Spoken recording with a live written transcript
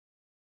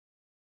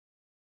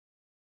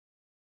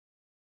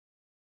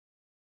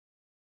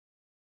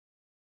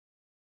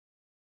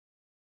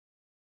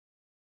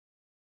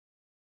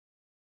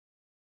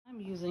I'm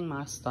using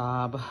my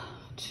STAUB,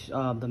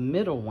 the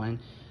middle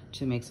one,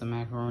 to make some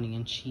macaroni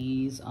and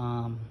cheese.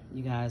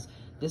 You guys,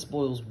 this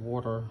boils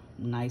water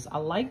nice. I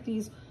like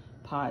these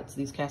pots,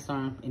 these cast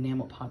iron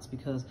enameled pots,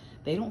 because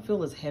they don't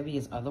feel as heavy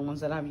as other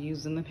ones that I've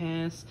used in the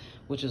past,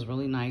 which is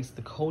really nice.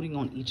 The coating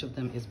on each of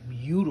them is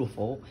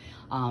beautiful.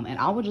 And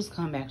I will just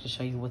come back to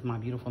show you what my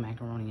beautiful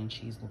macaroni and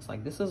cheese looks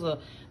like. This is a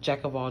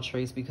jack of all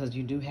trades because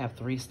you do have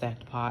 3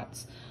 stacked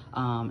pots,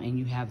 and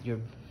you have your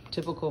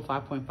typical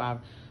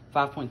 5.25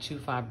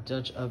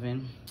 Dutch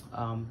oven,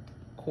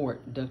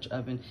 quart Dutch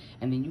oven,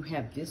 and then you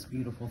have this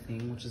beautiful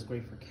thing, which is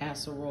great for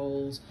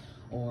casseroles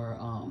or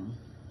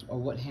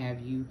what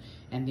have you.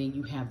 And then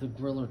you have the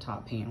griller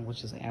top pan,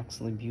 which is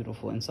absolutely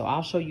beautiful. And so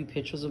I'll show you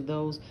pictures of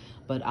those,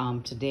 but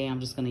today I'm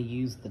just going to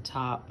use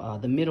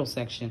the middle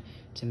section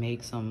to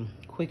make some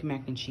quick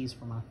mac and cheese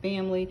for my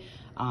family.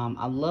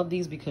 I love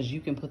these because you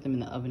can put them in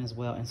the oven as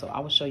well, and so I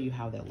will show you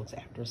how that looks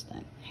after it's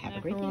done. Have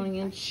a great day. Macaroni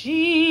and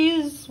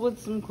cheese with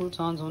some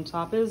croutons on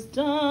top is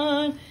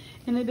done,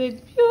 and they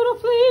baked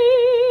beautifully.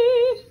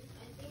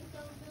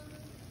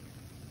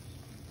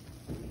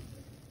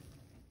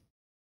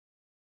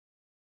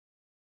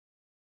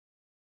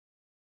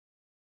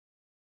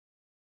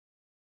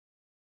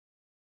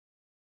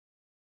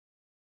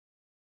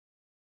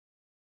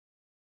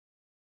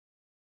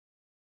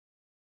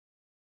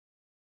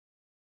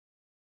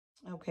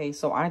 Okay,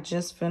 so I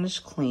just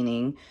finished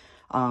cleaning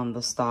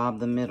the STAUB,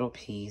 the middle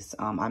piece.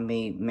 I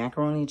made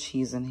macaroni and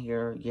cheese in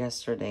here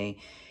yesterday,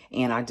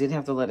 and I did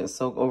have to let it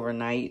soak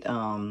overnight.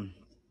 And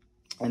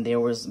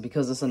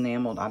because it's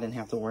enameled, I didn't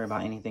have to worry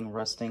about anything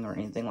rusting or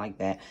anything like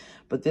that.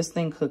 But this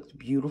thing cooked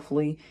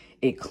beautifully.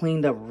 It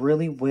cleaned up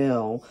really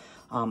well.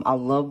 I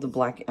love the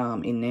black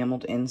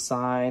enameled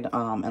inside.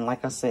 And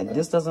like I said,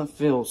 this doesn't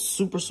feel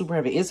super, super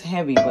heavy. It's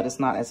heavy, but it's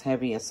not as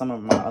heavy as some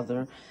of my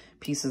other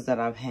pieces that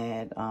I've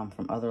had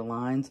from other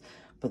lines.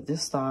 But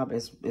this STAUB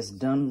is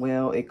done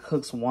well. It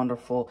cooks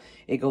wonderful.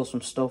 It goes from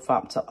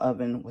stovetop to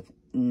oven with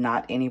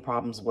not any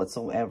problems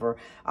whatsoever.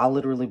 I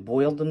literally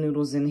boiled the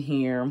noodles in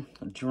here,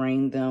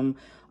 drained them,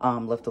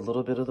 left a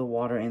little bit of the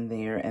water in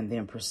there, and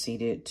then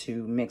proceeded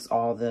to mix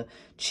all the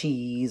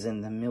cheese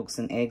and the milks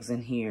and eggs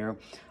in here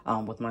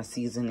with my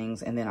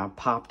seasonings. And then I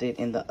popped it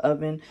in the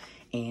oven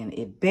and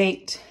it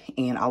baked.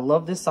 And I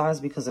love this size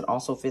because it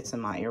also fits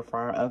in my air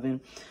fryer oven.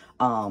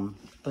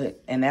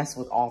 And that's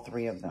with all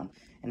 3 of them.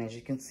 And as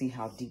you can see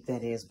how deep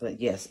that is, but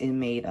yes, it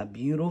made a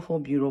beautiful,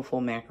 beautiful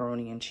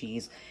macaroni and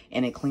cheese,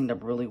 and it cleaned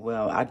up really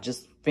well. I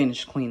just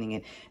finished cleaning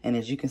it, and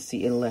as you can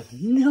see, it left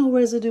no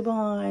residue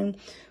behind.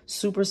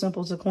 Super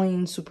simple to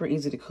clean, super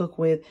easy to cook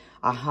with.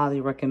 I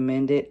highly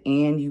recommend it.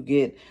 And you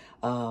get,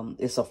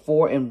 it's a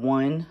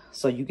 4-in-1,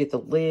 so you get the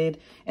lid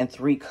and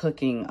 3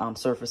 cooking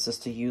surfaces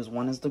to use.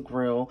 One is the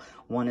grill,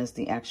 one is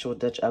the actual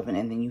Dutch oven,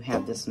 and then you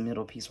have this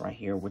middle piece right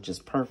here, which is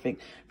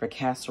perfect for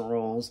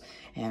casseroles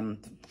and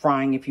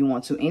frying if you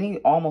want to.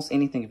 Almost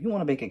anything. If you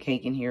want to bake a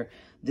cake in here,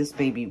 this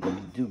baby will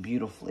do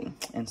beautifully.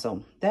 And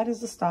so that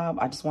is the STAUB.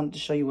 I just wanted to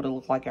show you what it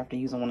looked like after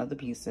using one of the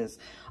pieces.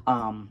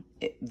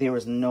 There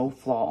is no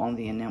flaw on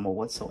the enamel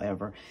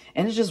whatsoever,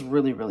 and it's just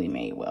really, really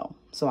made well.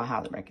 So I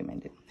highly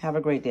recommend it. Have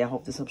a great day. I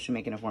hope this helps you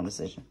make an informed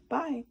decision.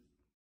 Bye.